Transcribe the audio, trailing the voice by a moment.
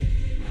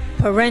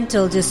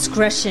Parental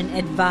discretion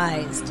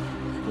advised.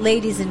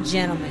 Ladies and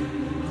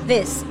gentlemen,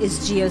 this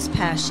is Geo's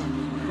Passion,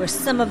 where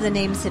some of the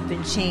names have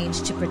been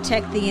changed to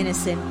protect the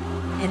innocent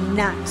and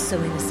not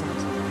so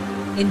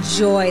innocent.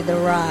 Enjoy the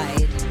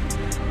ride.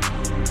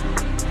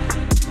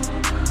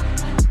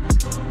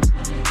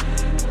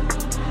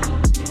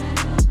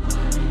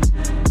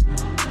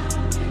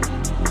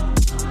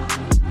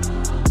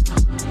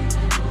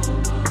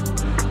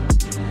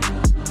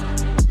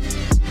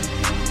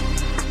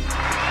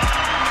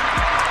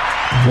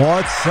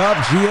 What's up,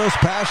 Geo's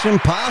Passion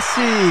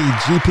Posse?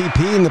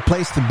 GPP in the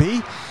place to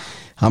be.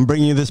 I'm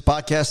bringing you this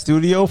podcast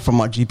studio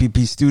from our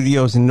GPP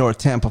studios in North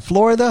Tampa,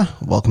 Florida.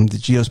 Welcome to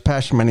Geo's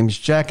Passion. My name is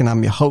Jack, and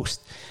I'm your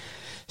host.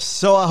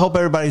 So I hope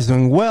everybody's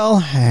doing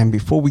well. And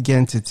before we get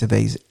into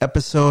today's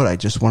episode, I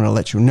just want to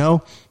let you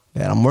know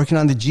that I'm working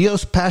on the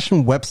Geo's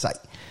Passion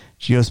website,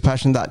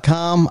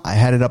 geospassion.com. I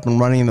had it up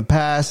and running in the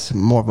past,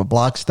 more of a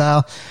blog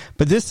style.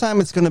 But this time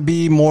it's going to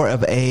be more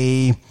of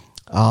a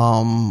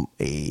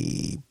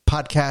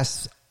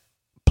podcast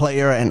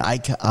player and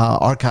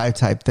archive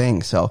type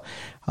thing. So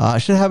I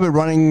should have it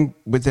running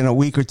within a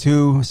week or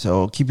two.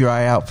 So keep your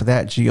eye out for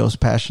that,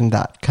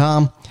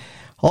 geospassion.com.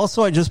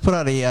 Also, I just put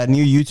out a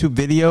new YouTube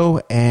video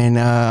and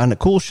on a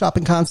cool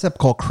shopping concept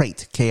called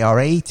Crate,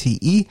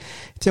 Krate.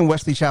 It's in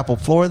Wesley Chapel,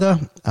 Florida.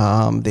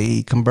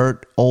 They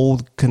convert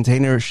old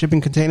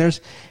shipping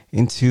containers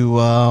into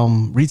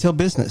retail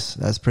business.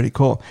 That's pretty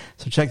cool.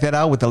 So check that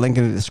out with the link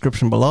in the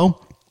description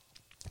below.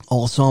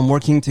 Also, I'm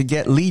working to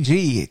get Lee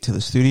G to the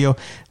studio.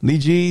 Lee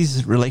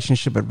G's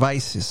relationship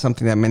advice is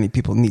something that many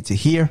people need to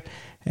hear.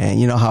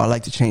 And you know how I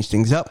like to change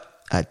things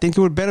up. I think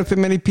it would benefit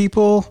many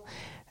people.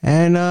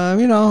 And,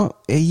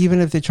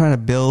 even if they're trying to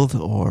build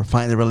or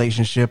find a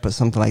relationship or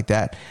something like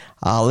that,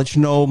 I'll let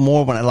you know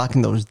more when I lock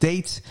in those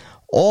dates.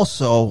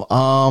 Also,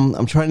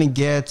 I'm trying to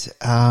get,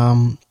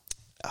 I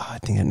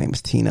think her name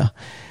is Tina,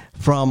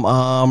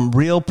 from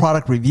Real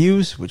Product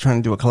Reviews. We're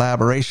trying to do a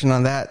collaboration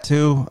on that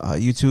too,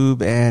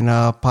 YouTube and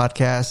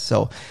podcast.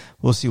 So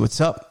we'll see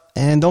what's up.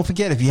 And don't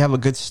forget, if you have a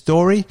good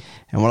story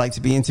and would like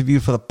to be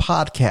interviewed for the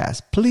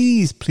podcast,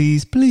 please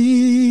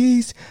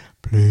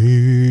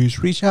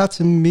reach out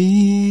to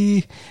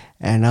me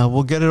and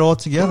we'll get it all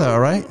together.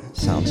 All right.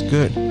 Sounds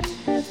good.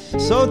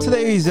 So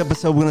today's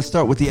episode, we're going to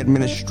start with the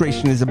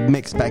administration is a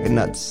mixed bag of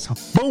nuts.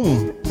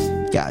 Boom.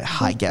 Got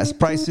high gas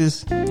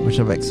prices, which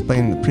I've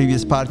explained in the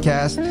previous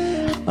podcast,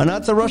 are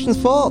not the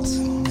Russians' fault.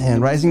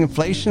 And rising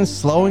inflation,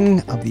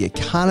 slowing of the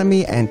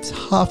economy, and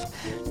tough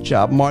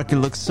job market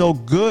looks so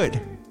good.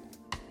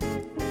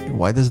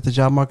 Why does the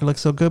job market look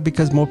so good?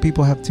 Because more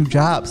people have two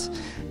jobs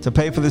to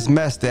pay for this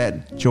mess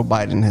that Joe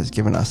Biden has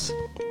given us.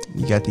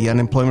 You got the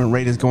unemployment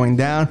rate is going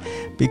down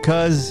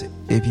because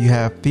if you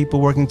have people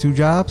working two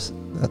jobs,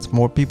 that's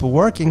more people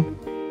working,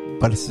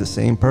 but it's the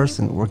same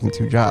person working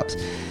two jobs.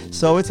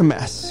 So it's a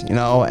mess,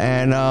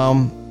 and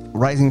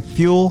rising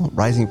fuel,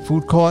 rising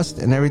food costs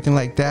and everything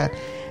like that.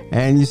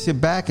 And you sit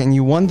back and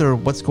you wonder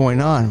what's going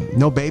on.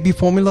 No baby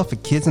formula for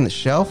kids on the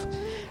shelf.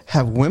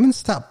 Have women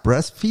stopped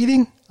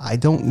breastfeeding? I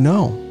don't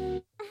know.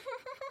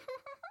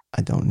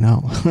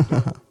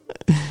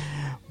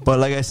 But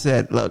like I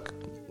said, look,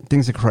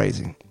 things are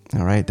crazy.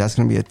 All right. That's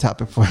going to be a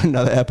topic for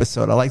another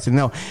episode. I'd like to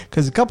know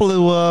because a couple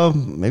of,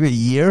 maybe a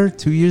year,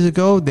 2 years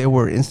ago, there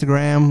were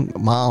Instagram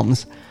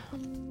moms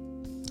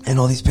and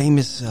all these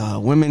famous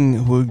women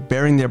who were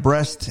bearing their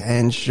breasts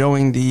and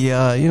showing the,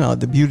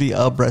 the beauty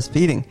of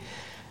breastfeeding.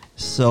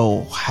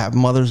 So have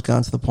mothers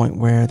gone to the point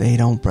where they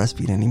don't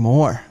breastfeed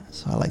anymore?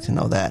 So I like to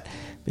know that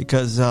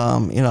because,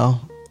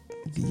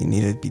 you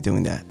need to be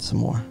doing that some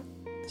more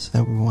so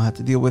that we won't have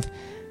to deal with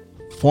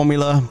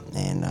formula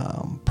and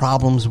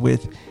problems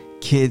with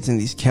kids and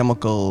these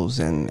chemicals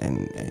and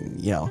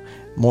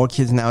more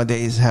kids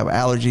nowadays have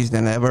allergies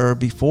than ever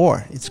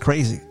before. It's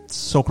crazy. It's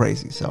so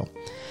crazy. So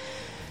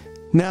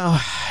now,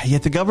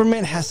 yet the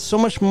government has so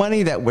much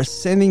money that we're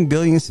sending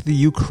billions to the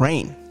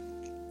Ukraine,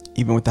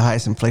 even with the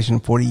highest inflation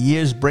in 40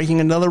 years, breaking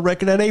another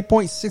record at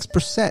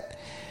 8.6%.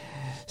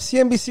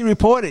 CNBC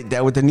reported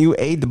that with the new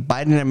aid, the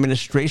Biden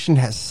administration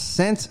has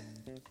sent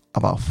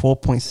about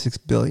 $4.6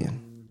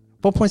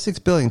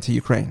 billion to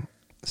Ukraine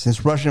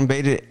since Russia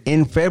invaded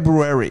in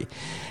February.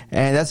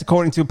 And that's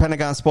according to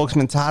Pentagon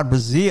spokesman Todd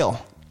Brazil.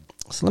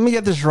 So let me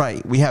get this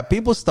right. We have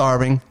people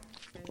starving,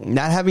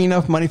 not having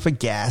enough money for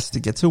gas to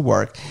get to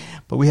work,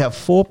 but we have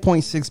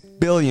 $4.6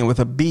 billion with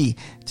a B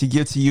to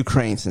give to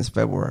Ukraine since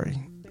February.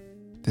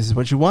 This is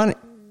what you wanted.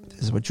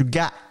 This is what you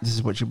got. This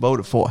is what you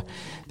voted for.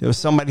 There was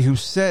somebody who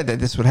said that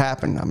this would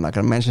happen. I'm not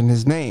going to mention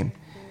his name,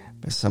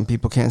 but some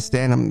people can't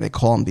stand him. They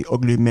call him the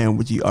ugly man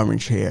with the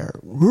orange hair.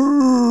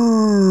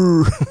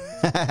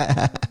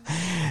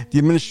 The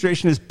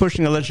administration is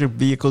pushing electric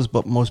vehicles,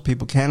 but most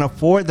people can't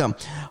afford them.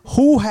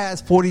 Who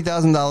has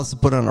 $40,000 to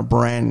put on a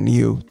brand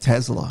new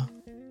Tesla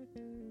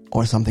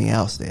or something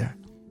else there?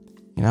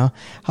 How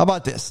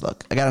about this?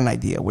 Look, I got an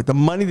idea. With the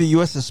money the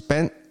U.S. has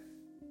spent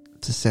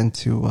to send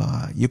to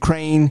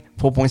Ukraine,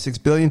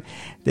 $4.6 billion,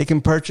 they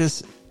can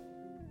purchase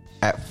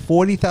at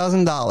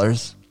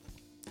 $40,000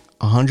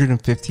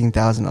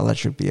 115,000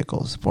 electric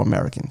vehicles for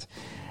Americans.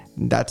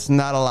 That's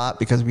not a lot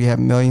because we have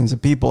millions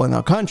of people in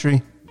our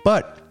country,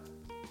 but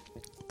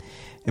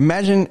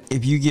imagine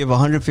if you give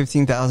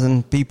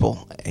 115,000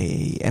 people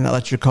an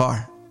electric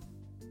car.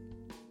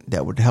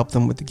 That would help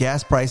them with the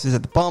gas prices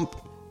at the pump,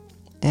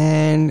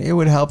 and it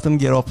would help them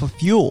get off of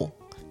fuel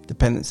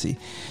dependency.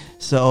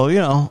 So,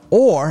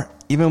 or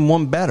even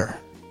one better.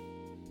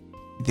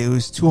 There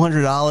was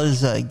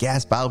 $200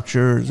 gas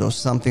vouchers or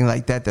something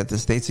like that the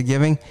states are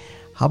giving.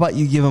 How about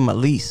you give them a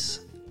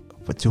lease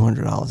for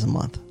 $200 a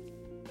month?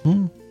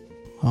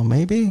 Well,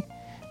 maybe.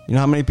 You know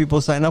how many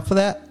people sign up for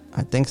that?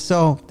 I think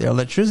so. Their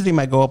electricity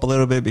might go up a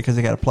little bit because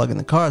they got to plug in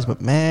the cars.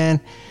 But man,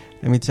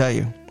 let me tell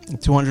you,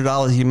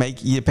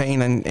 $200 you're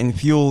paying in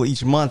fuel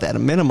each month at a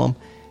minimum.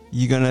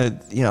 You're gonna,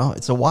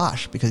 it's a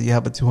wash because you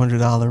have a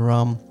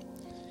 $200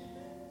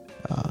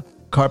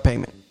 car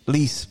payment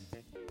lease.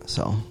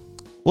 So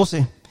we'll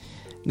see.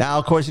 Now,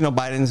 of course,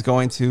 Biden's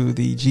going to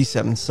the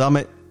G7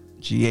 summit,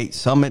 G8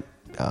 summit,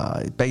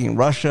 begging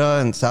Russia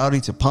and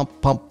Saudi to pump.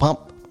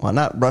 Well,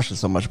 not Russia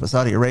so much, but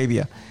Saudi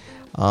Arabia.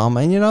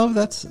 And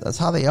that's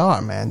how they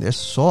are, man. They're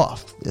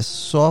soft. They're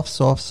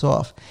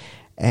soft.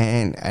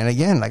 And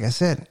again, like I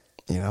said,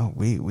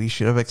 we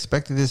should have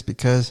expected this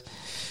because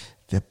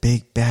the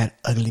big, bad,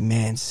 ugly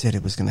man said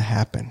it was going to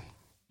happen.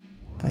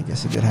 I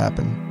guess it did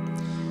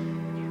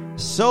happen.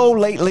 So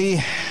lately,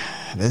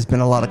 there's been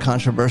a lot of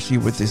controversy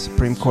with the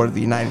Supreme Court of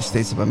the United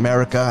States of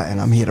America, and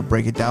I'm here to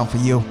break it down for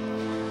you.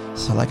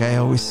 So like I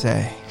always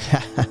say,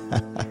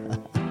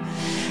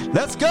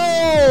 let's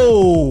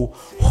go!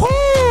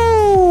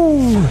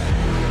 Woo!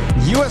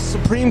 U.S.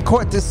 Supreme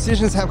Court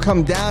decisions have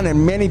come down,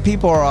 and many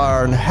people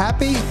are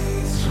happy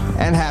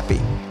and happy.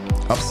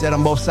 Upset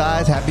on both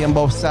sides, happy on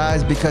both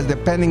sides, because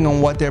depending on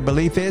what their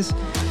belief is,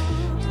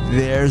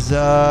 there's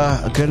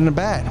a good and a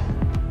bad.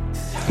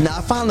 Now,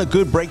 I found a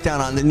good breakdown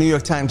on the New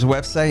York Times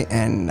website,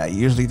 and I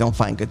usually don't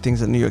find good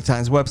things on the New York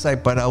Times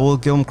website, but I will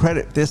give them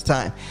credit this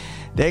time.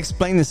 They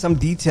explain in some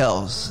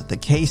details the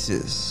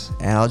cases,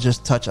 and I'll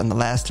just touch on the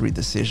last three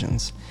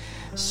decisions.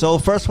 So,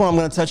 first one I'm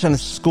going to touch on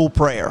is school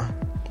prayer.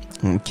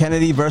 In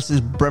Kennedy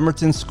versus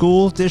Bremerton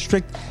School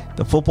District,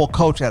 the football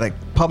coach at a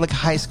public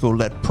high school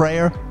led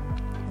prayer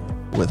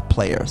with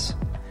players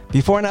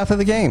before and after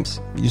the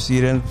games. You see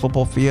it in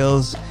football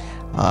fields.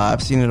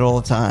 I've seen it all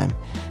the time.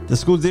 The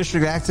school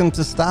district asked him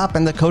to stop,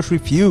 and the coach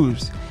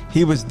refused.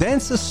 He was then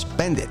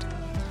suspended.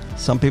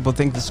 Some people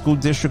think the school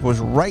district was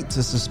right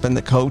to suspend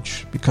the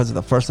coach because of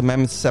the First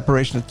Amendment's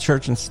separation of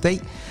church and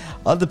state.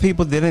 Other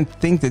people didn't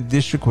think the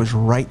district was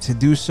right to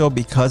do so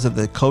because of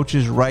the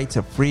coach's right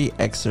to free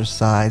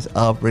exercise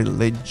of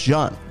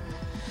religion.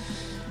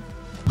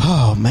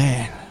 Oh,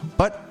 man.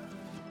 But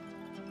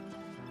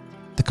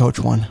the coach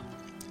won.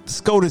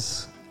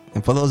 SCOTUS.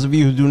 And for those of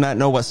you who do not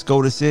know what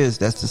SCOTUS is,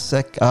 that's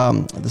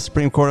the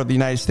Supreme Court of the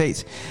United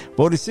States.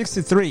 Voted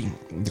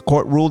 6-3. The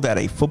court ruled that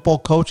a football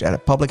coach at a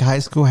public high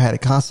school had a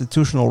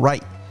constitutional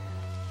right.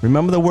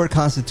 Remember the word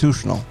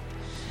constitutional.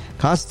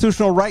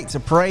 Constitutional right to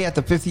pray at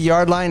the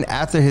 50-yard line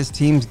after his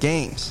team's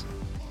games.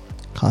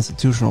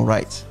 Constitutional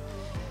rights.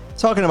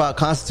 Talking about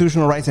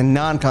constitutional rights and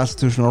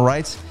non-constitutional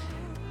rights.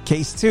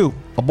 Case 2,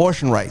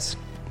 abortion rights.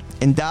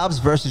 In Dobbs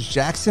versus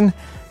Jackson,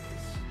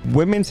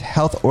 Women's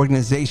Health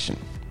Organization.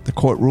 The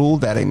court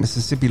ruled that a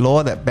Mississippi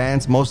law that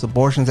bans most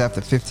abortions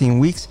after 15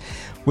 weeks,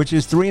 which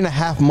is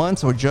 3.5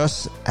 months or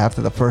just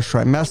after the first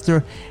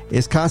trimester,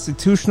 is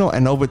constitutional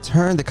and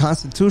overturned the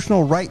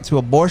constitutional right to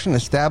abortion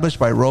established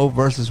by Roe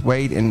versus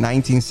Wade in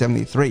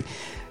 1973.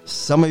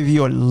 Some of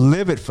you are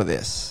livid for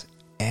this,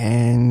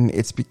 and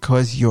it's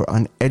because you're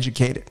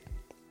uneducated.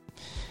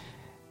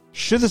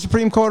 Should the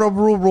Supreme Court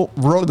overrule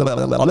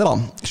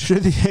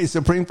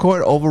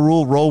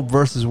Roe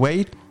versus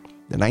Wade?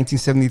 The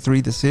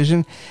 1973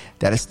 decision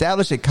that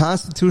established a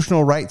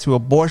constitutional right to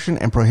abortion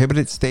and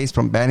prohibited states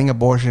from banning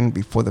abortion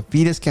before the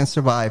fetus can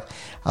survive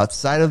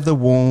outside of the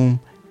womb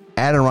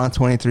at around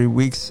 23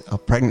 weeks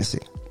of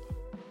pregnancy.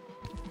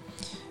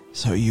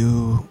 So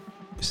you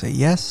say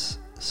yes,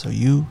 so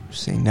you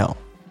say no.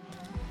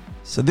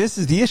 So this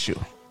is the issue.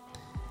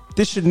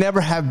 This should never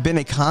have been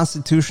a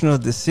constitutional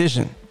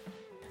decision.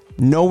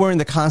 Nowhere in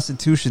the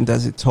Constitution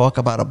does it talk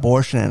about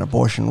abortion and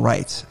abortion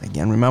rights.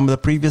 Again, remember the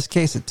previous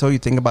case that told you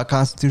think about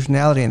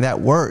constitutionality and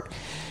that word.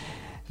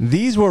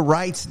 These were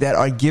rights that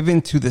are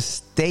given to the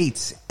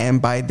states,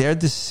 and by their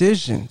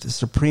decision, the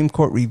Supreme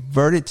Court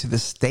reverted to the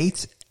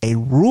states a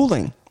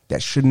ruling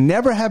that should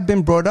never have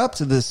been brought up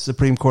to the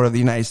Supreme Court of the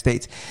United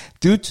States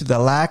due to the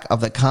lack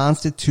of the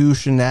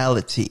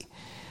constitutionality.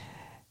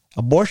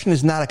 Abortion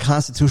is not a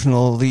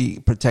constitutionally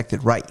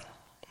protected right.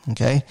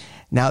 Okay.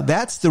 Now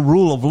that's the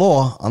rule of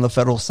law on the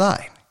federal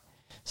side.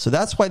 So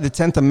that's why the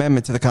 10th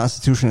Amendment to the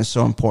Constitution is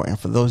so important.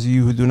 For those of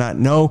you who do not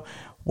know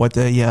what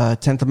the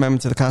 10th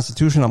Amendment to the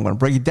Constitution, I'm going to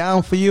break it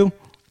down for you.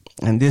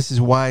 And this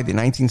is why the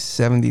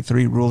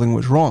 1973 ruling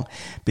was wrong.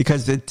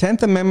 Because the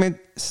 10th Amendment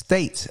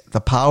states the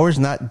power is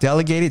not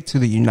delegated to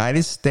the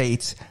United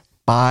States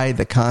by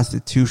the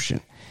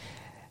Constitution.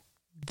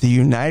 the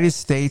United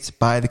States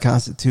by the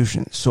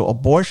Constitution. So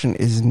abortion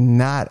is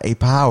not a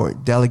power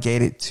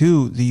delegated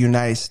to the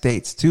United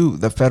States, to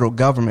the federal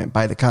government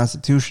by the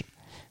Constitution.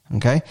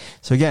 Okay?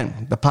 So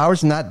again, the power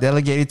is not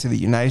delegated to the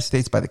United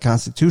States by the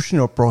Constitution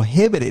or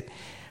prohibited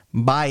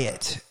by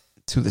it.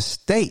 To the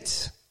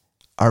states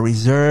are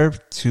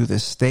reserved to the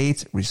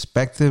states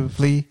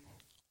respectively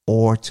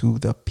or to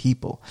the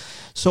people.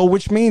 So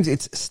which means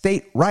it's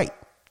state right.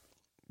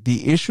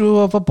 The issue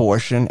of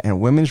abortion and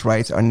women's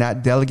rights are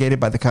not delegated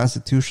by the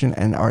Constitution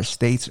and are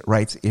states'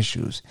 rights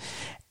issues.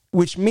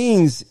 Which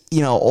means,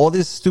 all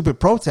this stupid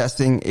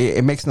protesting,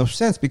 it makes no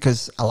sense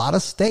because a lot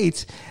of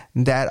states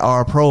that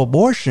are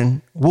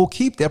pro-abortion will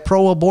keep their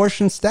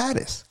pro-abortion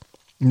status.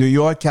 New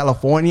York,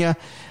 California,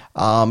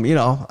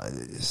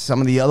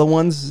 some of the other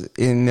ones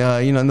in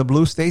the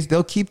blue states,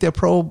 they'll keep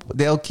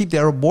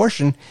their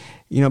abortion,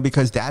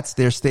 because that's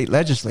their state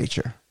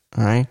legislature.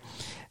 All right.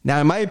 Now,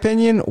 in my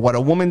opinion, what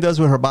a woman does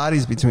with her body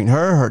is between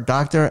her, her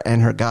doctor,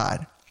 and her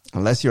God.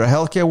 Unless you're a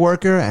healthcare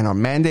worker and are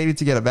mandated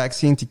to get a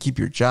vaccine to keep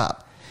your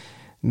job.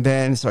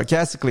 Then,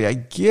 sarcastically, I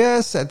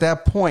guess at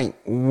that point,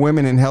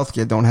 women in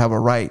healthcare don't have a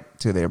right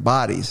to their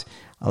bodies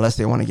unless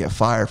they want to get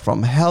fired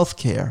from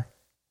healthcare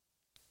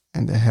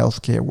and the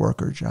healthcare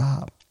worker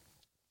job.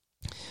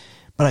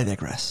 But I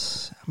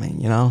digress. I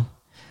mean,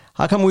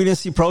 how come we didn't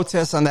see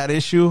protests on that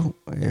issue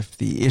if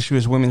the issue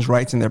is women's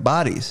rights in their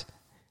bodies?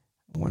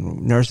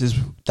 When nurses,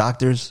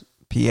 doctors,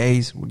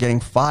 PAs were getting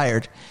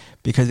fired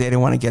because they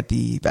didn't want to get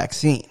the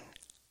vaccine.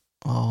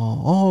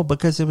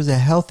 Because it was a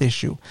health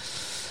issue.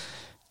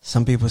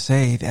 Some people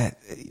say that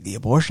the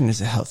abortion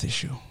is a health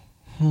issue.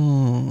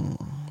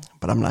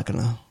 But I'm not going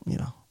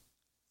to,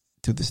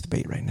 do this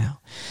debate right now.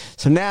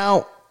 So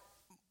now,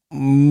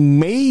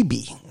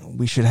 maybe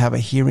we should have a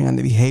hearing on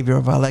the behavior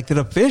of elected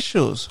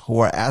officials who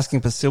are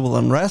asking for civil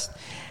unrest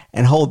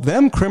and hold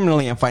them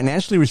criminally and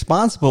financially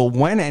responsible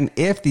when and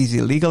if these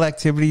illegal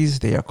activities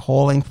they are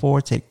calling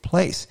for take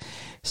place.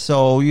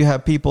 So you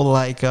have people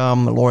like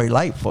Lori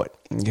Lightfoot.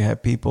 You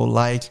have people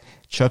like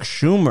Chuck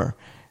Schumer.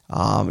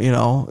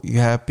 You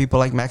have people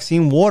like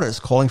Maxine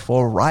Waters calling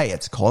for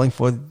riots, calling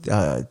for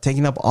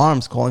taking up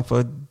arms, calling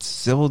for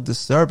civil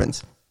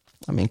disturbance.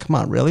 I mean, come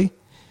on, really?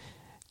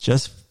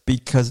 Just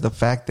because the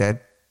fact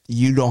that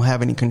you don't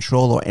have any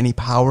control or any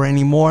power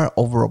anymore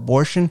over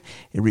abortion,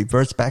 it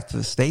reverts back to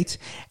the states.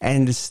 And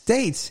in the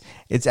states,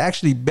 it's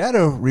actually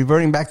better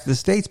reverting back to the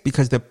states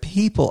because the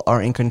people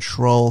are in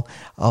control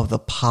of the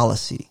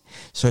policy.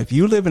 So if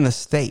you live in a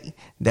state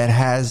that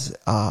has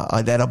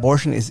that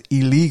abortion is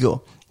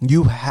illegal,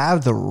 you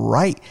have the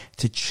right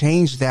to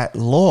change that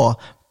law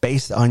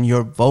based on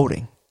your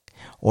voting.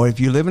 Or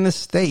if you live in a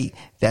state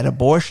that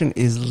abortion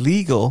is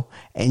legal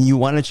and you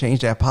want to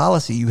change that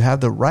policy, you have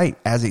the right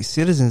as a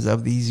citizens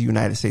of these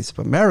United States of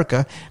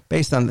America,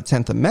 based on the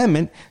 10th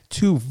Amendment,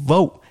 to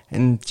vote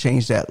and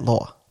change that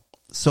law.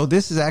 So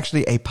this is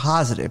actually a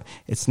positive.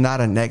 It's not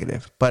a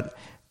negative. But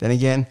then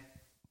again,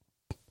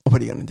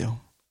 what are you going to do?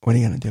 What are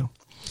you going to do?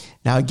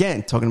 Now,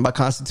 again, talking about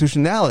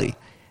constitutionality,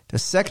 the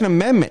Second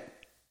Amendment,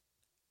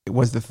 it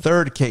was the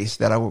third case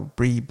that I will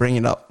be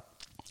bringing up.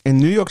 In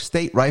New York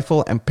State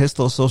Rifle and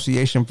Pistol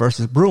Association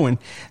versus Bruin,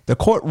 the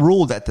court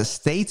ruled that the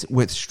states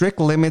with strict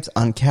limits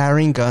on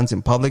carrying guns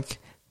in public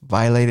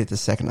violated the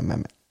Second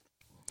Amendment.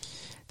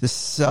 This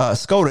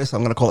SCOTUS,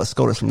 I'm going to call it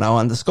SCOTUS from now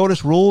on, the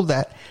SCOTUS ruled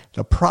that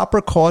the proper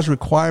cause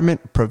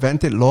requirement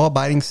prevented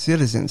law-abiding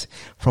citizens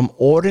from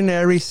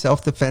ordinary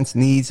self-defense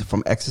needs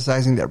from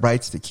exercising their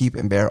rights to keep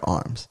and bear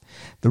arms.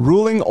 The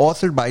ruling,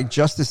 authored by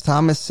Justice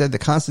Thomas, said the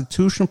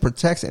Constitution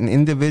protects an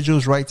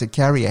individual's right to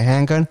carry a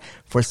handgun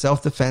for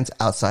self-defense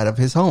outside of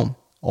his home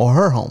or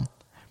her home.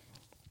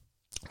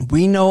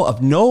 We know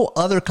of no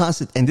other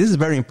and this is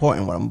very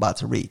important what I'm about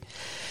to read.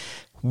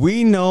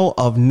 We know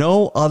of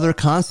no other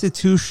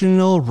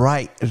constitutional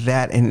right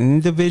that an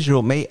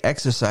individual may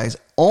exercise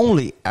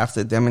only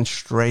after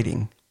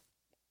demonstrating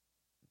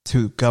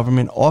to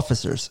government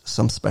officers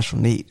some special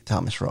need,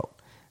 Thomas wrote.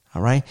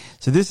 All right.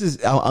 So this is,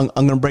 I'm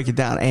going to break it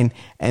down.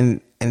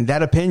 And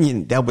that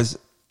opinion, that was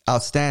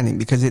outstanding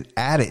because it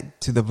added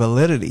to the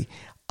validity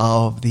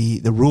of the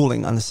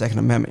ruling on the Second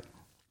Amendment.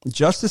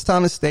 Justice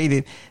Thomas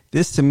stated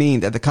this to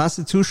mean that the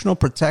constitutional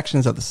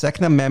protections of the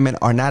Second Amendment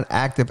are not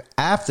active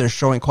after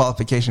showing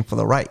qualification for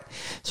the right.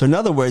 So in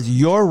other words,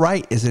 your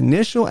right is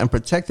initial and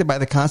protected by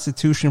the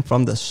Constitution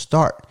from the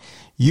start.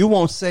 You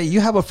won't say you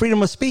have a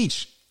freedom of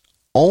speech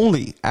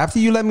only after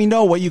you let me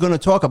know what you're going to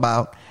talk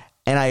about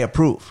and I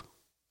approve.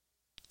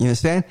 You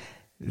understand?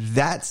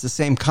 That's the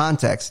same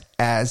context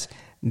as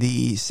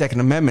the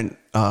Second Amendment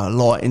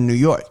law in New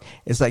York.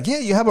 It's like, yeah,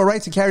 you have a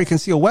right to carry a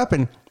concealed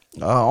weapon.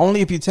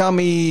 Only if you tell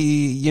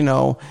me,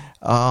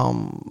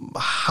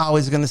 how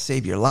it's going to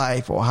save your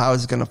life or how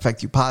it's going to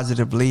affect you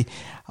positively.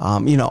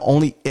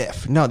 Only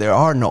if. No, there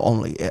are no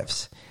only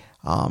ifs.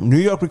 New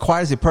York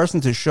requires a person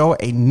to show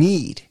a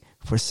need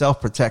for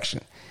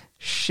self-protection.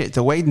 shit,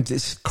 the way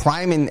this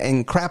crime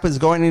and crap is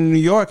going in New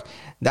York,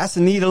 that's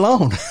a need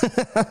alone.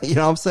 You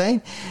know what I'm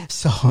saying?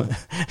 So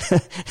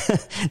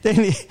they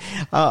need,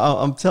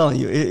 I'm telling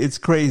you, it's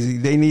crazy.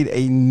 They need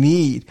a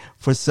need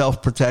for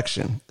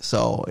self-protection.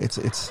 So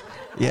it's,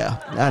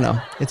 yeah, I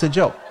know. It's a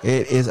joke.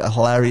 It is a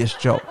hilarious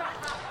joke.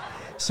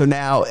 So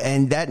now,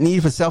 and that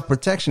need for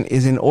self-protection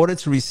is in order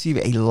to receive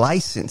a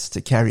license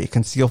to carry a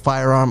concealed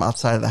firearm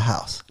outside of the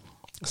house.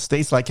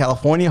 States like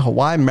California,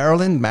 Hawaii,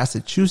 Maryland,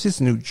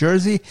 Massachusetts, New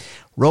Jersey,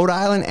 Rhode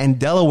Island, and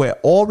Delaware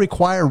all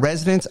require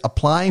residents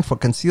applying for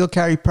concealed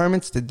carry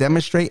permits to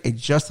demonstrate a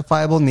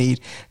justifiable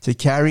need to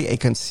carry a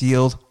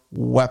concealed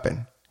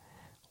weapon.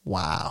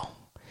 Wow.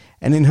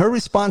 And in her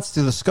response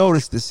to the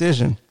SCOTUS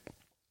decision,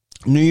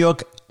 New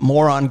York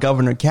moron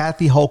Governor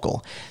Kathy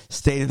Hochul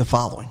stated the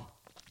following.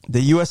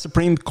 The U.S.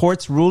 Supreme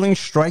Court's ruling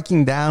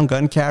striking down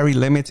gun carry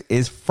limits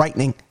is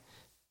frightening.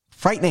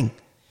 Frightening.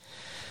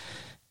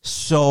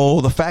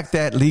 So the fact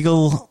that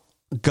legal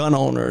gun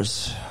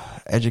owners,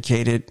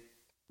 educated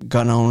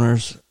gun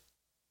owners,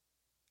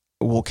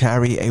 will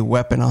carry a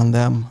weapon on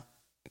them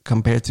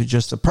compared to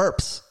just the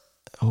perps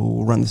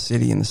who run the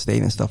city and the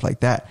state and stuff like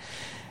that,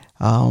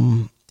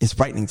 is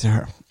frightening to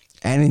her.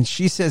 And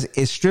she says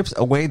it strips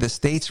away the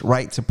state's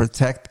right to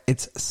protect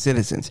its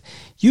citizens.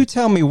 You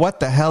tell me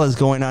what the hell is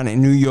going on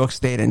in New York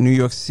State and New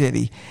York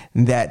City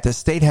that the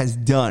state has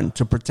done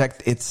to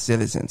protect its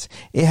citizens.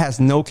 It has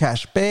no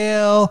cash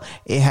bail.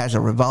 It has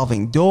a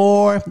revolving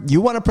door.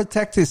 You want to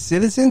protect its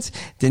citizens?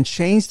 Then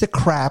change the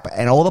crap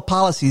and all the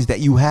policies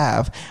that you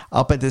have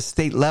up at the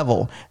state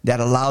level that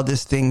allow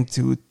this thing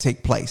to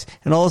take place.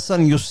 And all of a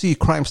sudden you'll see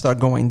crime start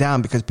going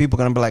down because people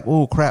are going to be like,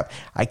 oh crap,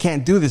 I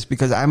can't do this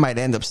because I might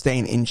end up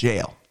staying in jail.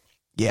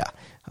 Yeah.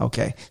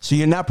 Okay. So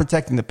you're not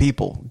protecting the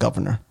people,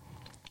 Governor.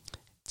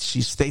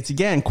 She states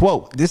again,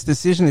 quote, this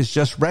decision is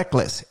just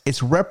reckless.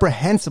 It's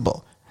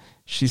reprehensible.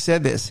 She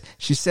said this.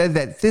 She said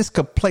that this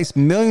could place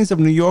millions of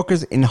New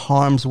Yorkers in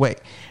harm's way.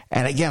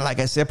 And again, like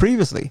I said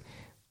previously,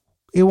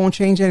 it won't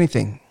change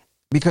anything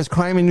because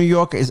crime in New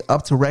York is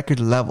up to record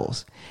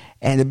levels.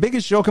 And the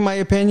biggest joke, in my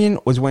opinion,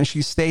 was when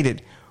she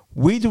stated,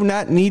 we do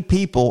not need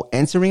people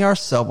entering our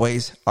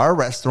subways, our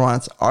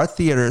restaurants, our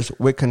theaters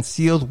with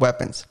concealed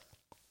weapons.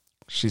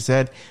 She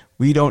said,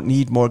 we don't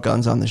need more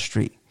guns on the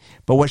street.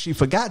 But what she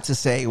forgot to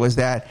say was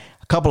that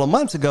a couple of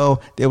months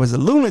ago, there was a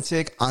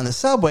lunatic on the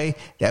subway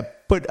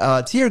that put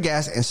tear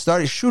gas and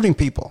started shooting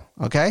people.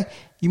 Okay.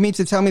 You mean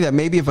to tell me that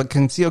maybe if a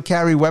concealed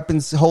carry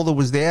weapons holder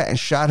was there and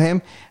shot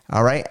him,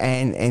 all right,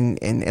 and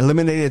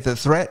eliminated the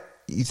threat,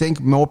 you think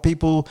more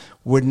people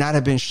would not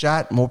have been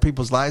shot? More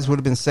people's lives would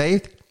have been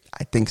saved?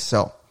 I think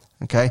so.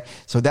 Okay.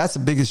 So that's the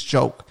biggest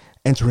joke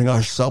entering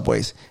our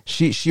subways.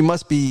 She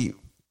must be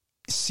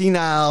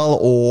senile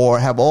or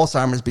have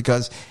Alzheimer's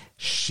because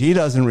she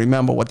doesn't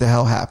remember what the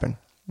hell happened.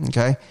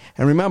 Okay.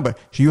 And remember,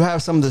 you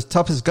have some of the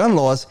toughest gun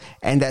laws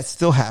and that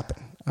still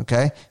happened.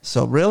 Okay.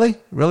 So really,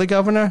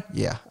 Governor?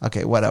 Yeah.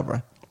 Okay.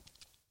 Whatever.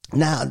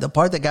 Now, the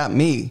part that got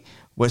me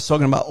was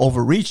talking about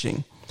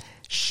overreaching.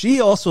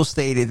 She also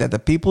stated that the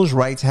people's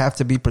rights have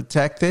to be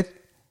protected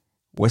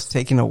was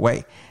taken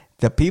away.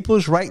 The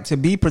people's right to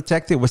be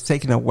protected was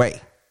taken away.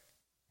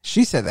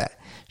 She said that.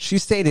 She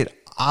stated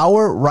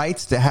our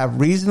rights to have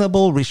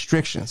reasonable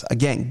restrictions.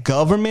 Again,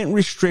 government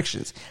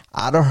restrictions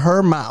out of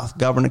her mouth.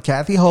 Governor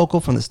Kathy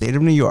Hochul from the state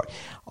of New York.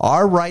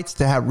 Our rights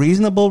to have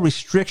reasonable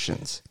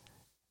restrictions.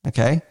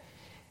 Okay.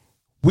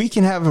 We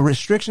can have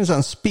restrictions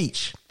on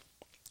speech.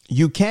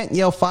 You can't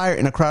yell fire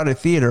in a crowded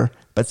theater,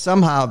 but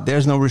somehow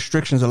there's no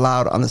restrictions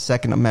allowed on the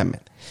Second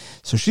Amendment.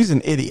 So she's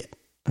an idiot.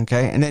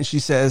 Okay. And then she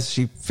says,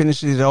 she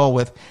finishes it all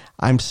with,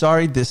 I'm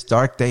sorry this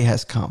dark day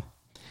has come.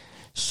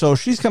 So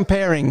she's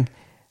comparing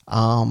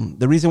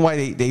the reason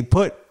why they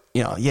put,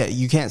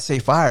 you can't say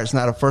fire. It's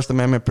not a First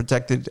Amendment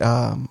protected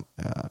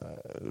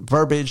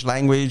verbiage,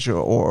 language,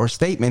 or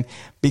statement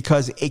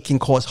because it can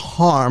cause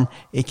harm.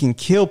 It can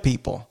kill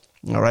people.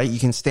 All right. You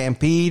can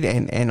stampede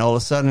and all of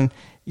a sudden,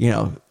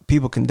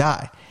 people can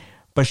die.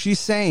 But she's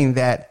saying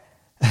that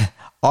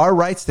our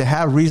rights to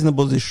have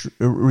reasonable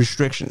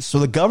restrictions. So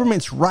the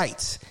government's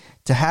rights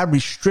to have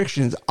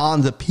restrictions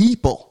on the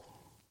people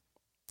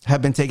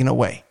have been taken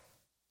away.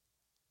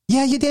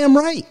 Yeah, you're damn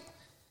right.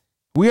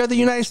 We are the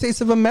United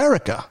States of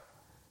America.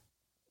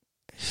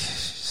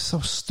 So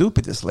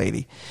stupid, this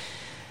lady.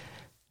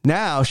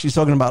 Now she's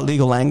talking about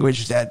legal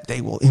language that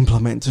they will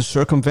implement to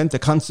circumvent the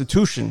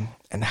Constitution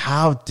and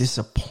how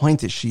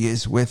disappointed she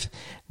is with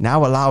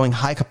now allowing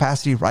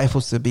high-capacity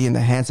rifles to be in the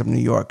hands of New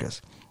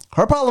Yorkers.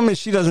 Her problem is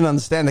she doesn't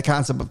understand the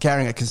concept of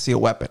carrying a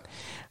concealed weapon.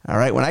 All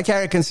right. When I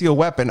carry a concealed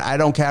weapon, I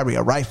don't carry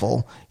a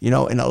rifle, in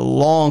a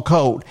long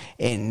coat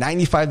in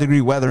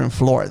 95-degree weather in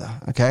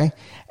Florida. Okay.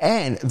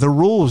 And the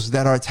rules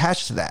that are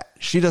attached to that.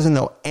 She doesn't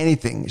know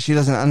anything. She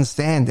doesn't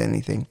understand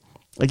anything.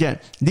 Again,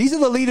 these are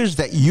the leaders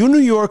that you New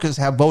Yorkers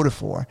have voted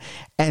for.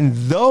 And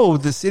though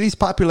the city's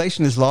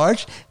population is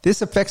large,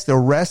 this affects the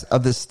rest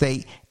of the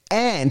state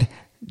and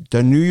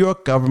the New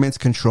York government's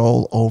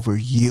control over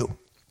you.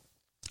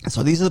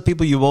 So these are the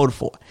people you voted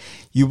for.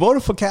 You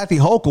voted for Kathy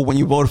Hochul when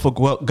you voted for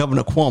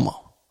Governor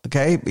Cuomo.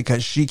 okay,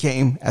 because she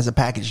came as a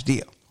package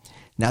deal.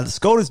 Now, the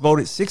SCOTUS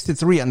voted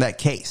 6-3 on that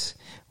case,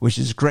 which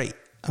is great,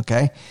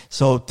 okay?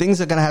 So things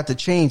are going to have to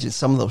change in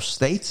some of those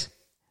states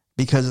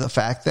because of the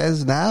fact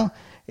that now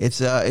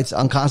it's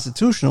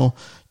unconstitutional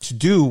to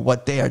do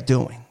what they are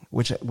doing,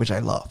 which I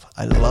love.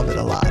 I love it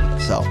a lot.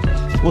 So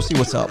we'll see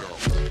what's up.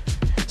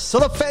 So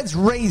the Feds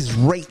raised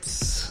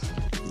rates.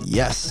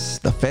 Yes,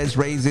 the Feds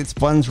raised its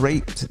funds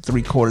rate to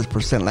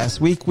 0.75% last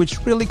week,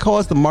 which really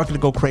caused the market to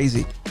go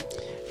crazy.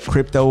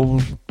 Crypto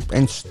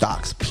and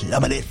stocks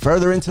plummeted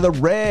further into the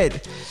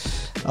red.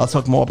 I'll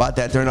talk more about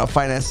that during our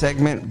finance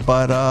segment,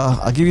 but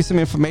I'll give you some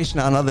information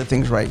on other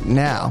things right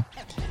now.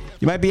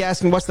 You might be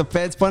asking, what's the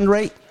Fed's fund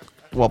rate?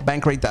 Well,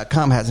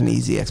 Bankrate.com has an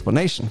easy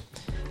explanation.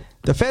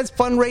 The Fed's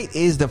fund rate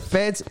is the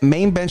Fed's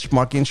main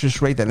benchmark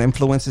interest rate that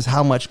influences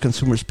how much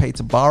consumers pay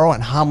to borrow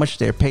and how much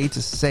they're paid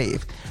to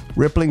save,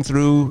 rippling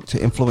through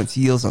to influence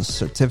yields on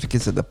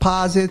certificates of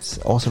deposits,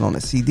 also known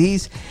as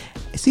CDs,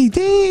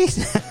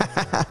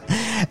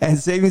 and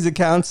savings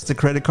accounts, to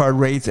credit card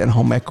rates and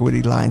home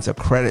equity lines of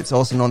credits,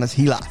 also known as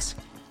HELOCs.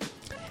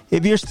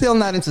 If you're still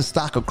not into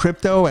stock or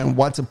crypto and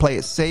want to play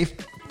it safe,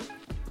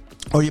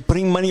 or you're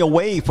putting money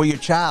away for your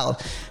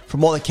child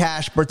from all the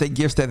cash birthday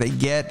gifts that they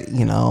get,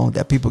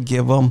 that people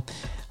give them,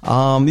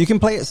 you can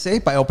play it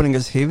safe by opening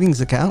a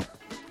savings account.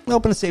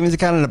 Open a savings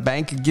account in a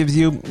bank. It gives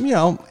you,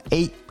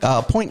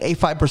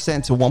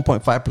 0.85% to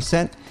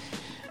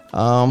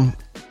 1.5%.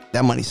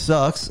 That money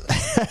sucks.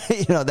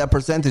 That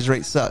percentage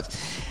rate sucks.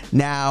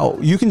 Now,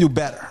 you can do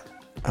better.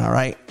 All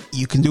right.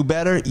 You can do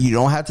better. You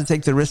don't have to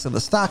take the risk of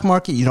the stock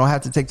market. You don't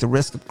have to take the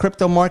risk of the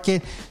crypto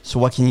market. So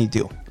what can you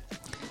do?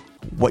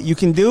 What you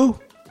can do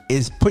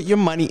is put your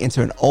money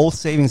into an old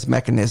savings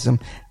mechanism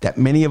that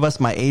many of us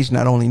my age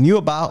not only knew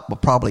about,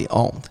 but probably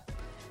owned.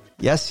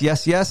 Yes. The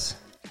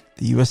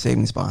U.S.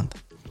 savings bond,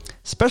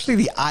 especially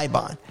the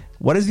I-bond.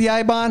 What is the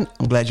I-bond?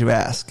 I'm glad you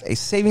asked. A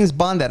savings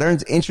bond that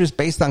earns interest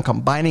based on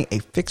combining a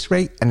fixed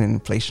rate and an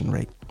inflation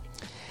rate.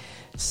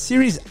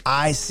 Series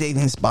I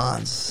savings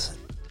bonds.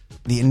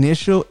 The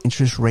initial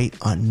interest rate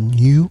on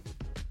new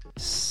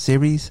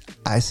Series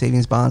I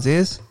savings bonds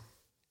is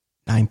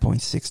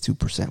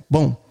 9.62%.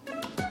 Boom.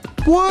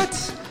 What?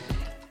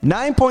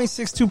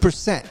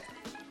 9.62%.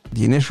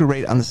 The initial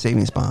rate on the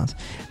savings bonds.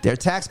 They're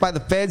taxed by the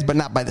feds, but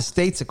not by the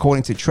states,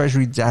 according to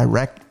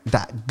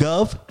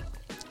treasurydirect.gov,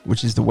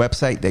 which is the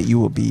website that you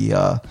will be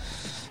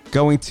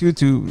going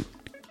to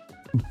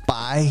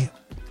buy,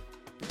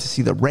 to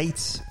see the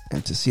rates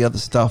and to see other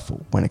stuff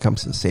when it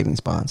comes to the savings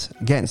bonds.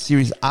 Again,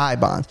 Series I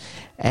bonds.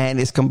 And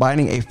it's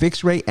combining a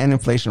fixed rate and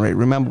inflation rate.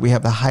 Remember, we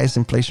have the highest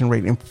inflation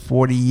rate in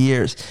 40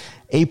 years,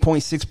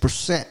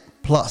 8.6%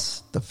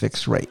 plus the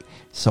fixed rate.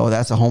 So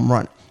that's a home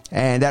run.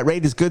 And that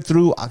rate is good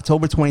through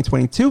October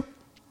 2022.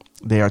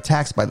 They are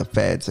taxed by the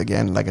feds.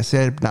 Again, like I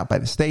said, not by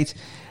the states.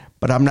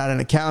 But I'm not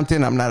an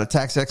accountant. I'm not a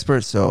tax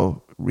expert.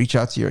 So reach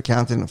out to your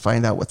accountant and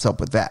find out what's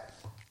up with that.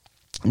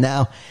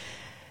 Now,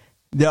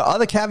 there are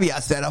other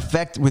caveats that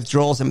affect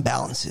withdrawals and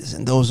balances.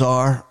 And those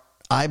are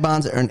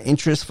I-bonds earn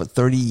interest for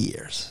 30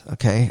 years.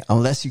 Okay.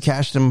 Unless you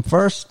cash them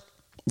first,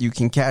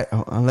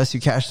 unless you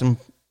cash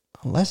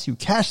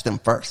them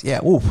first. Yeah.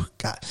 Ooh,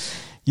 God.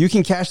 You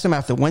can cash them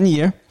after 1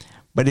 year.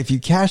 But if you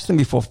cash them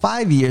before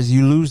 5 years,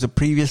 you lose the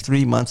previous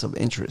 3 months of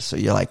interest. So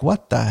you're like,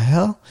 what the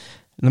hell?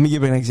 Let me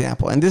give you an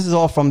example. And this is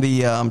all from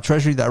the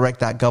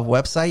treasurydirect.gov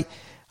website.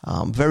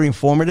 Very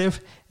informative.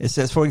 It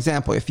says, for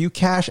example, if you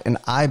cash an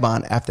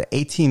I-bond after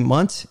 18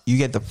 months, you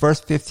get the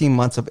first 15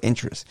 months of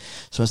interest.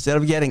 So instead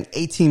of getting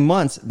 18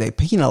 months, they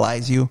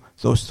penalize you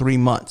those 3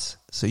 months.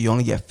 So you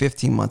only get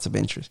 15 months of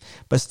interest.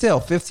 But still,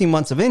 15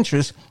 months of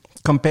interest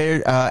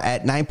compared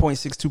at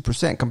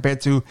 9.62% compared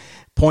to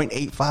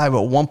 0.85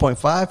 or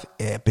 1.5.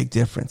 Yeah, big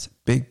difference.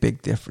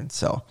 Big difference.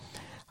 So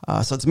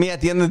to me, at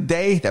the end of the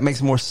day, that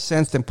makes more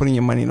sense than putting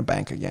your money in a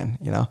bank again.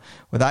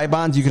 With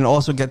I-bonds, you can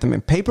also get them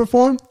in paper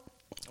form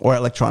or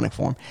electronic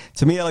form.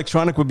 To me,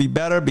 electronic would be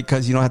better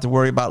because you don't have to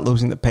worry about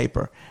losing the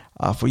paper.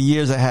 For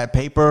years, I had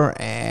paper,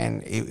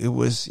 and it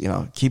was,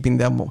 keeping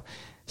them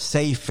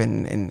safe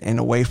and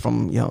away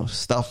from,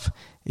 stuff.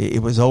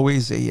 It was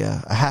always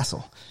a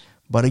hassle.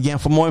 But again,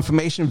 for more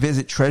information,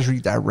 visit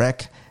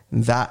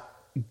treasurydirect.gov,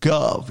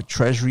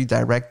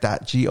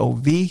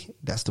 treasurydirect.gov.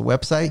 That's the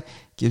website.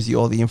 Gives you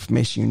all the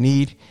information you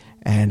need.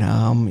 And,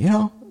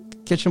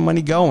 get your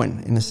money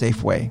going in a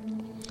safe way.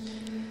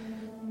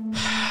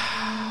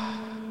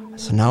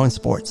 So now in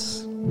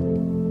sports.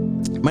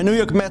 My New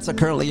York Mets are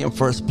currently in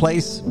first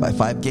place by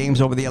 5 games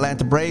over the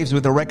Atlanta Braves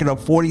with a record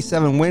of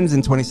 47 wins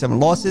and 27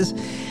 losses.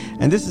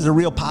 And this is a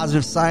real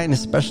positive sign,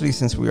 especially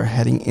since we are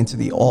heading into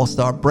the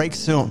All-Star break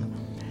soon.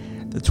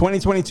 The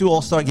 2022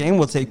 All-Star Game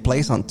will take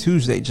place on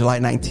Tuesday, July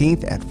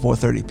 19th at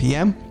 4:30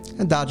 p.m.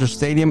 at Dodger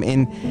Stadium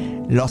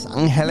in Los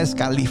Angeles,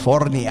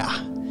 California.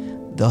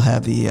 They'll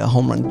have the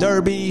home run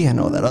derby and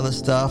all that other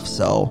stuff.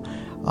 So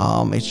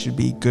it should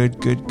be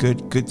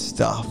good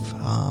stuff.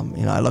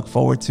 I look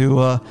forward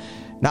to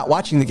not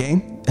watching the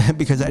game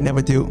because I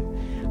never do.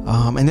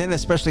 And then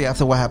especially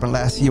after what happened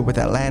last year with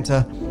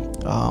Atlanta,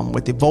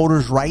 with the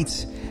voters'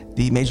 rights,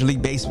 the Major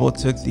League Baseball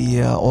took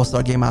the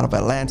All-Star game out of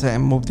Atlanta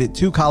and moved it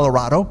to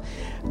Colorado.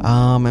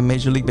 And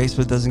Major League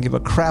Baseball doesn't give a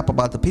crap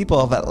about the people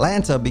of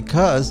Atlanta,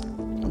 because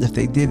if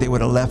they did, they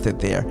would have left it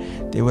there.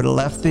 They would have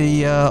left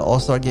the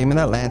All-Star game in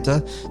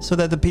Atlanta so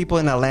that the people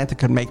in Atlanta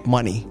could make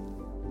money.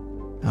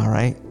 All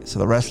right? So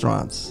the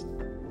restaurants,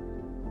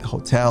 the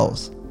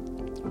hotels,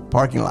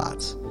 parking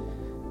lots,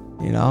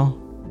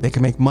 they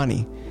can make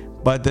money.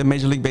 But the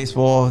Major League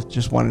Baseball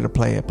just wanted to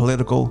play a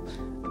political,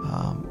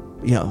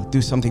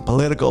 do something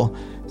political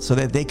so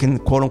that they can,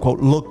 quote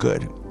unquote, look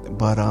good.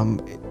 But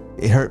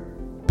it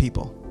hurt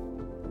people.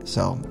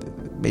 So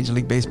Major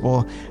League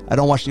Baseball, I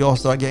don't watch the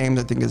All-Star games.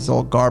 I think it's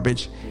all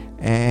garbage.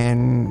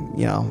 And,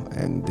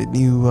 and the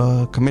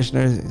new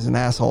commissioner is an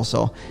asshole,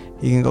 so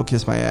he can go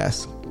kiss my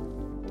ass.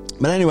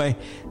 But anyway,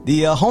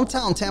 the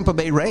hometown Tampa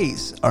Bay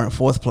Rays are in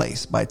fourth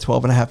place by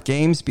 12.5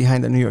 games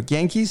behind the New York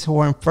Yankees, who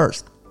are in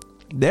first.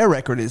 Their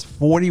record is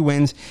 40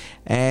 wins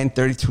and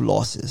 32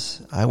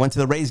 losses. I went to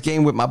the Rays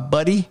game with my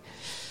buddy,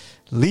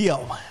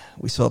 Leo.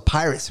 We saw the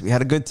Pirates. We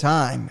had a good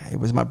time. It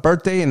was my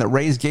birthday, and the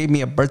Rays gave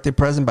me a birthday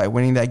present by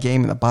winning that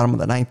game in the bottom of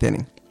the ninth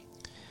inning.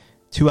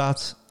 2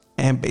 outs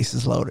and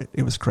bases loaded.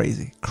 It was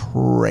crazy.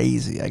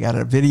 Crazy. I got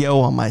a video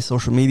on my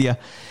social media.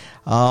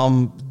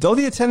 Though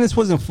the attendance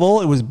wasn't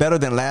full, it was better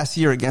than last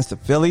year against the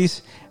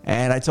Phillies.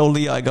 And I told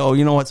Leo, I go,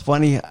 you know what's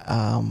funny?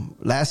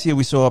 Last year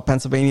we saw a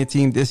Pennsylvania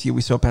team. This year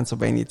we saw a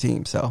Pennsylvania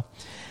team. So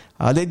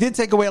they did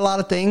take away a lot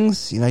of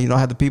things. You don't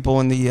have the people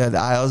in the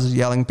aisles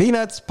yelling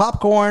peanuts,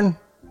 popcorn,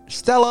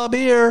 Stella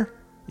beer,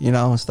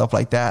 stuff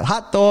like that.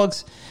 Hot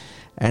dogs.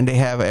 And they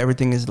have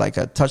everything is like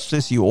a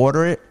touchless. You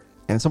order it,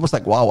 and it's almost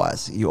like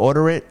Wawa's. You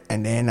order it,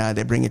 and then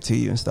they bring it to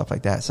you and stuff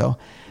like that. So,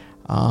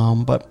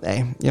 but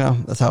hey,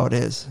 that's how it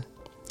is.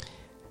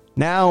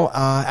 Now,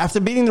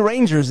 after beating the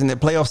Rangers in the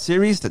playoff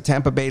series, the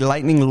Tampa Bay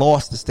Lightning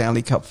lost the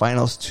Stanley Cup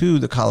Finals to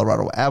the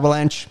Colorado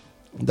Avalanche.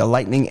 The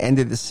Lightning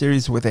ended the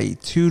series with a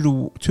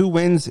 2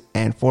 wins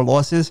and 4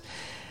 losses.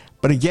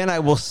 But again, I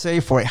will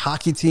say, for a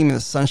hockey team in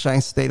the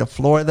Sunshine State of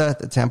Florida,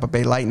 the Tampa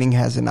Bay Lightning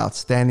has an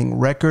outstanding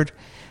record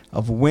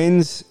of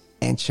wins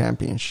and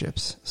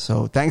championships.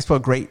 So thanks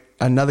for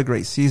another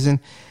great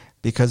season,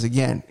 because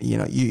again,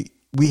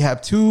 we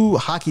have 2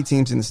 hockey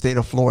teams in the state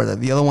of Florida.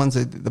 The other ones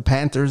are the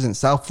Panthers in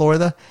South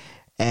Florida.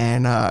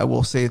 And I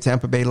will say the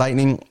Tampa Bay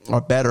Lightning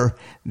are better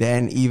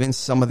than even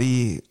some of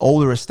the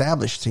older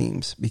established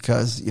teams,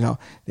 because,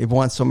 they've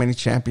won so many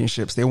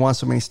championships. They won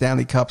so many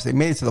Stanley Cups. They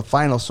made it to the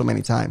finals so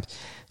many times.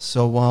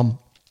 So,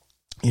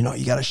 you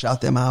got to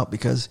shout them out,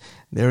 because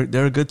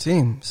they're a good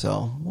team.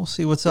 So we'll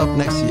see what's up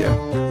next year.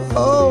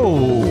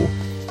 Oh,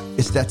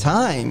 it's that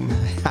time.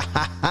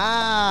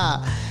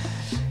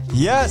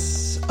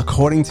 Yes,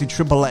 according to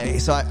AAA.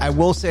 So I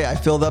will say I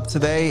filled up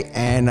today,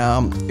 and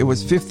it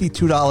was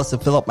 $52 to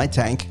fill up my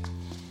tank.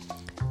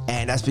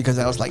 And that's because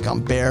I was like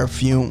on bare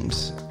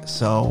fumes.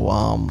 So,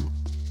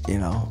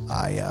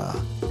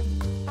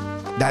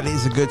 that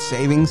is a good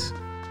savings.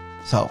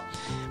 So,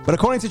 but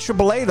according to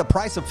AAA, the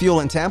price of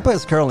fuel in Tampa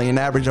is currently an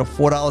average of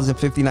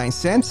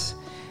 $4.59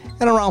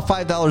 and around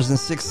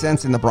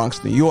 $5.06 in the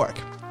Bronx, New York,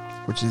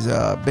 which is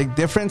a big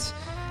difference.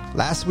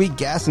 Last week,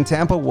 gas in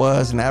Tampa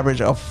was an average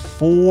of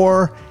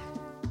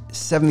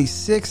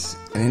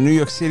 $4.76, and in New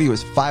York City it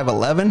was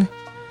 $5.11.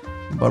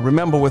 But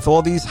remember, with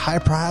all these high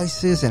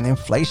prices and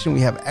inflation,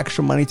 we have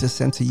extra money to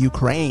send to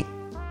Ukraine.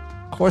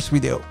 Of course we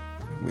do.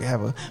 We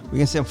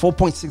can send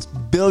 $4.6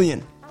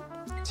 billion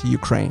to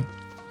Ukraine.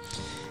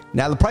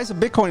 Now, the price of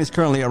Bitcoin is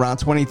currently around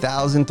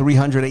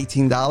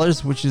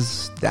 $20,318, which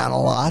is down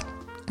a lot.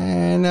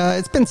 And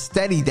it's been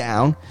steady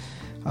down.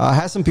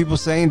 Has some people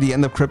saying the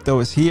end of crypto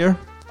is here.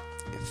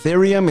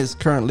 Ethereum is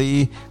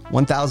currently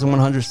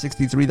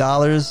 $1,163.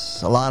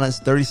 Solana is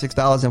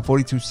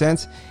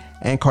 $36.42.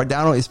 And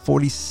Cardano is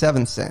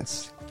 47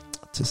 cents.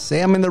 To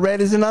say I'm in the red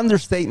is an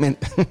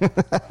understatement.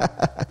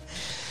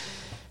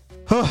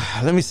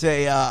 Let me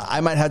say,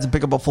 I might have to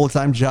pick up a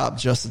full-time job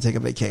just to take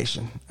a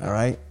vacation. All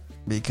right?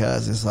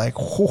 Because it's like,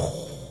 whew.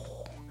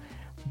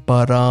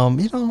 But,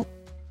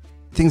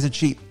 things are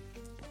cheap.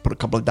 Put a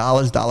couple of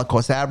dollar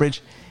cost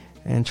average,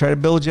 and try to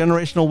build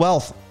generational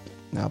wealth.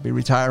 I'll be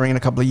retiring in a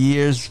couple of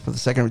years for the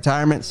second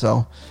retirement,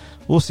 so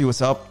we'll see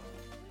what's up.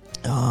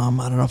 I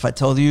don't know if I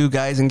told you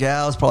guys and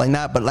gals, probably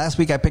not, but last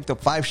week I picked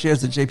up 5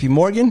 shares of JP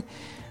Morgan,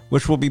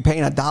 which will be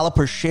paying $1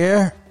 per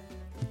share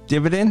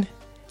dividend,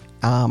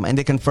 and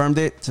they confirmed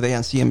it today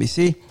on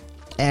CNBC,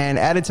 and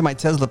added to my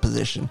Tesla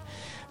position,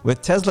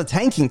 with Tesla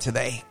tanking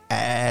today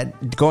and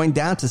going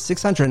down to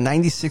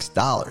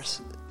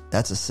 $696.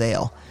 That's a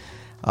sale.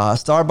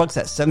 Starbucks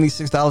at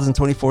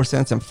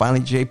 $76.24, and finally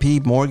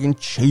JP Morgan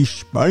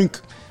Chase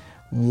Bank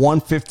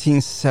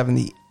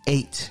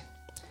 $115.78.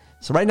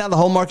 So right now the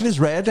whole market is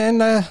red,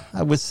 and I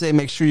would say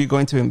make sure you're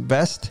going to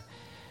invest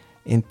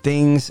in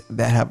things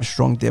that have a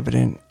strong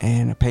dividend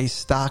and pay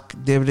stock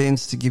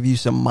dividends to give you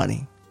some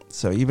money.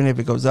 So even if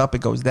it goes up, it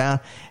goes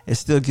down, it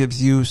still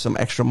gives you some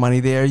extra money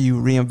there. You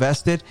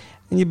reinvest it,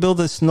 and you build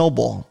a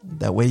snowball.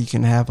 That way you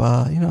can have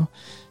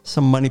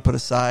some money put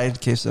aside in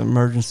case of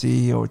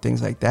emergency or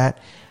things like that.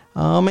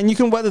 And you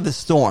can weather the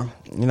storm.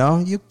 You know,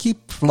 you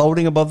keep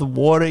floating above the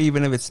water,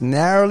 even if it's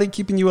narrowly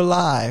keeping you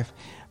alive.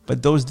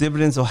 But those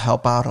dividends will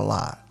help out a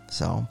lot.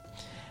 So,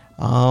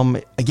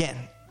 again,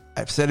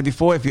 I've said it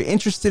before. If you're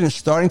interested in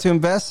starting to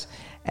invest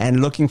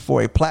and looking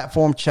for a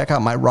platform, check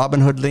out my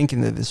Robinhood link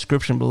in the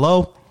description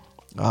below,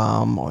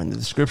 or in the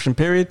description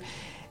period.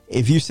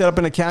 If you set up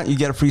an account, you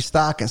get a free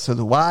stock, and so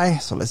do I.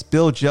 So let's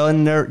build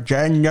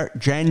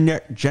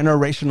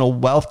generational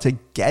wealth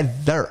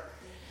together.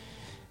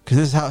 Because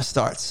this is how it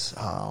starts.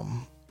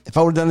 If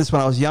I would have done this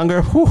when I was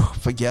younger,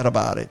 forget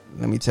about it.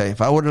 Let me tell you,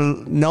 if I would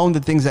have known the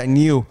things I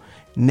knew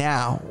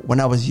now when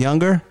I was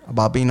younger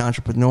about being an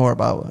entrepreneur,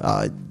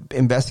 about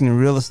investing in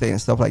real estate and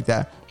stuff like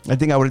that, I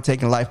think I would have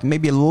taken life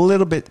maybe a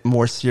little bit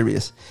more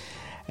serious,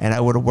 and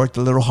I would have worked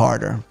a little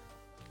harder,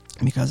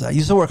 because I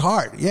used to work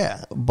hard,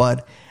 yeah,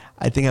 but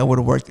I think I would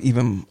have worked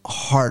even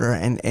harder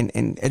and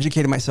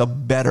educated myself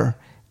better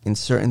in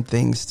certain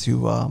things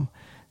to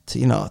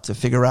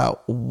figure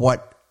out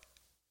what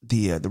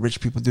the rich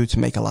people do to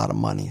make a lot of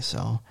money.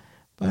 So,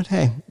 but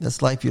hey,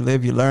 that's life. You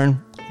live, you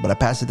learn. But I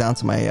pass it down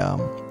to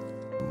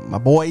my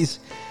boys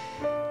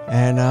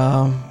and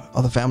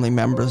other family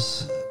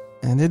members,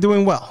 and they're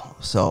doing well.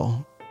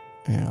 So,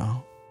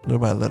 little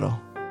by little,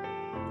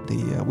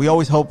 we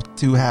always hope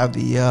to have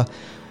the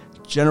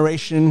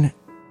generation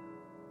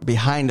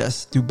behind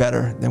us do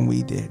better than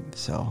we did.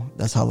 So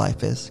that's how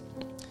life is.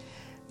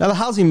 Now, the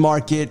housing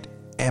market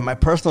and my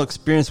personal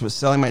experience with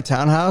selling my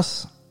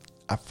townhouse,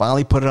 I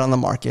finally put it on the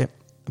market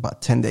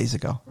about 10 days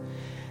ago.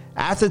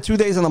 After 2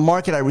 days on the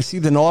market, I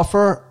received an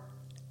offer,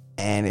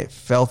 and it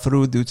fell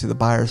through due to the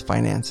buyer's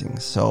financing.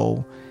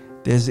 So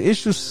there's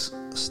issues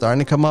starting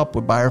to come up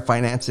with buyer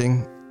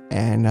financing.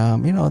 And,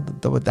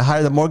 the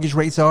higher the mortgage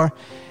rates are,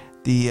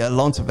 the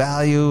loan to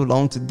value,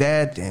 loan to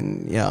debt,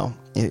 and,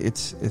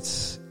 it's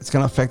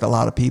going to affect a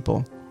lot of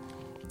people.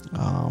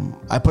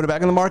 I put it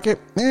back in the market,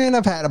 and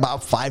I've had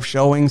about 5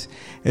 showings.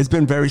 It's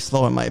been very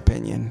slow, in my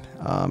opinion.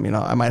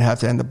 I might have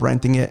to end up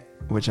renting it,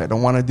 which I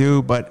don't want to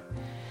do, but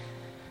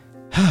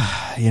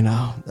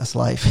that's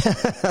life.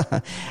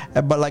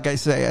 But like I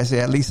say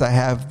at least I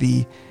have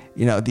the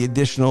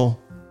additional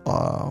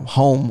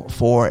home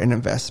for an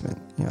investment.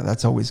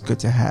 That's always good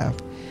to have.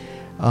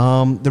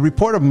 The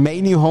report of May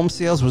new home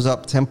sales was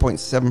up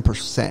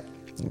 10.7%,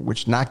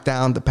 which knocked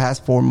down the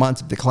past 4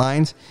 months of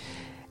declines.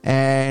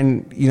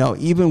 And,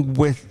 even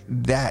with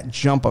that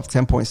jump of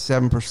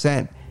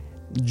 10.7%,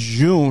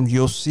 June,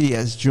 you'll see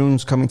as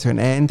June's coming to an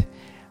end,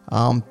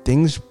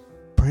 things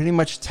pretty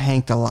much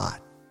tanked a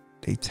lot.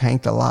 They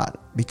tanked a lot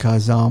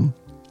because I'm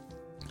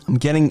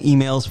getting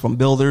emails from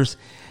builders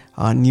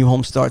on new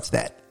home starts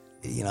that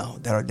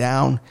are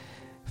down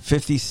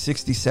 $50,000,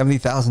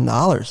 $60,000,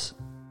 $70,000.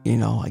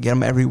 I get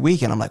them every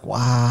week, and I'm like,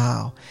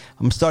 wow.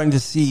 I'm starting to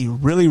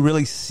really,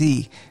 really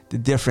see the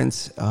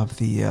difference of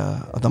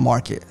the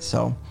market.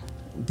 So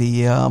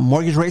the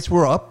mortgage rates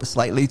were up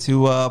slightly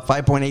to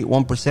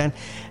 5.81%, and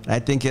I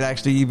think it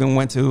actually even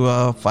went to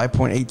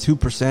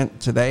 5.82%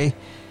 today,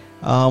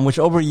 which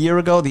over a year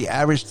ago, the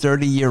average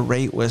 30-year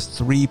rate was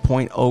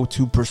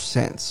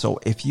 3.02%. So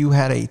if you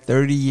had a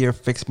 30-year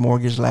fixed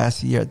mortgage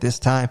last year at this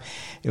time,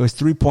 it was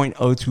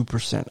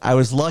 3.02%. I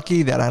was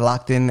lucky that I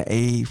locked in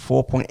a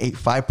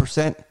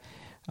 4.85%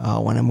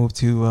 when I moved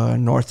to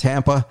North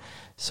Tampa.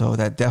 So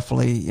that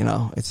definitely,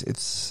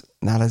 it's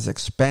not as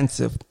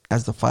expensive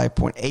as the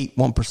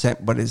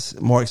 5.81%, but is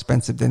more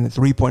expensive than the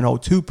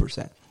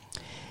 3.02%.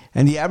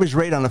 And the average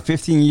rate on a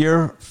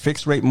 15-year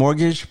fixed rate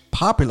mortgage,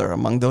 popular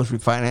among those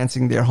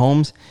refinancing their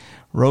homes,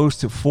 rose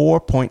to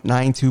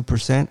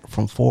 4.92%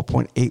 from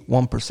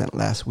 4.81%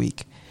 last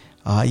week.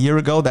 A year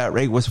ago, that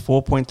rate was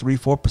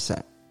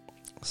 4.34%.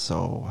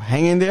 So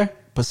hang in there,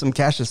 put some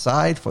cash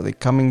aside for the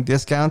coming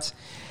discounts.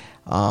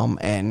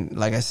 And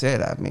like I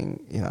said,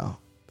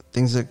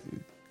 things are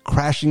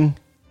crashing,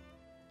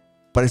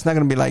 but it's not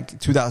going to be like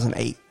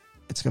 2008.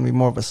 It's going to be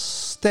more of a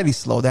steady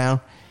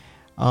slowdown.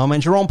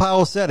 And Jerome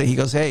Powell said it. He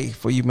goes, hey,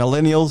 for you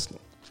millennials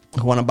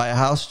who want to buy a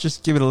house,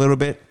 just give it a little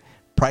bit.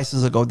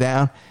 Prices will go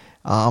down.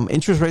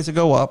 Interest rates will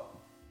go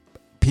up.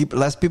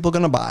 Less people are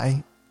going to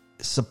buy.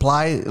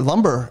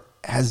 Lumber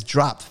has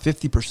dropped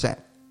 50%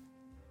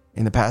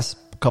 in the past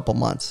couple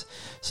months.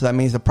 So that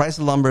means the price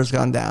of lumber has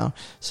gone down.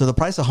 So the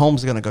price of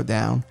homes is going to go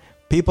down.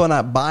 People are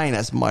not buying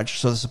as much.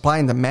 So the supply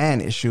and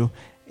demand issue,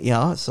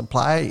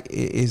 supply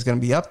is going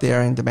to be up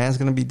there and demand is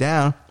going to be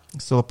down.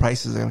 So the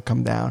prices are going to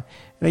come down.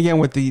 And again,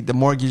 with the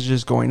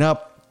mortgages going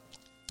up,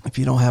 if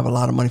you don't have a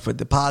lot of money for a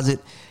deposit,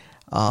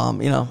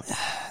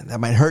 that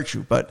might hurt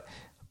you. But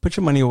put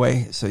your money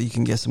away so you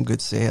can get some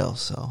good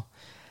sales. So,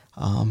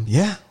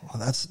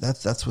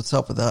 that's what's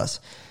up with us.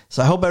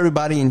 So I hope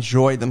everybody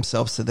enjoyed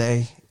themselves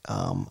today.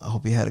 I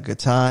hope you had a good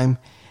time.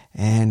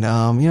 And,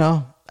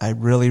 I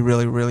really,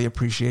 really, really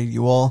appreciate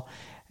you all.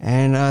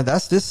 And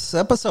that's this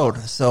episode.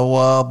 So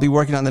I'll be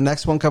working on the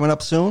next one coming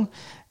up soon.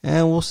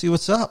 And we'll see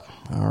what's up.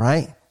 All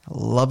right.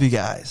 Love you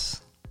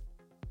guys.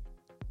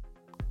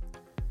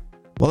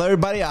 Well,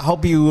 everybody, I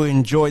hope you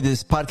enjoyed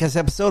this podcast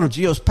episode of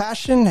Geo's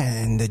Passion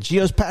and the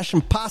Geo's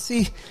Passion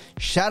Posse.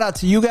 Shout out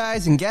to you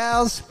guys and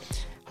gals.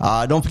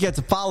 Don't forget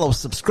to follow,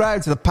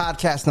 subscribe to the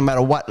podcast no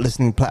matter what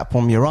listening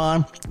platform you're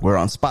on. We're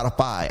on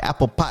Spotify,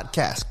 Apple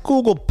Podcasts,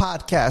 Google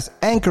Podcasts,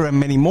 Anchor, and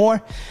many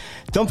more.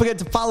 Don't forget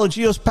to follow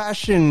Geo's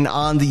Passion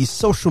on the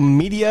social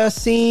media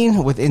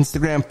scene with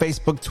Instagram,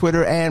 Facebook,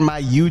 Twitter, and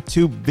my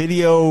YouTube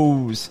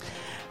videos.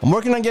 I'm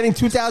working on getting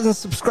 2,000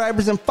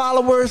 subscribers and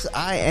followers.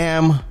 I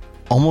am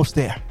almost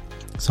there.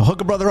 So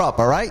hook a brother up,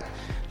 all right?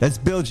 Let's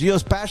build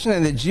Geo's Passion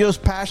and the Geo's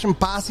Passion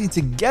Posse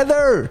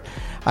together.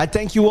 I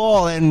thank you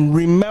all. And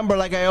remember,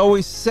 like I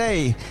always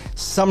say,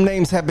 some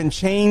names have been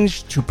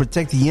changed to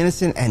protect the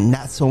innocent and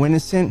not so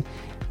innocent.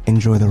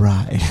 Enjoy the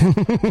ride.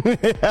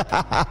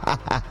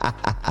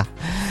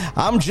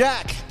 I'm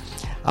Jack.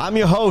 I'm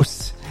your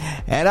host.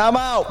 And I'm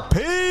out.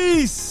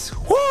 Peace.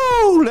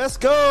 Woo! Let's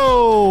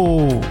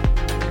go.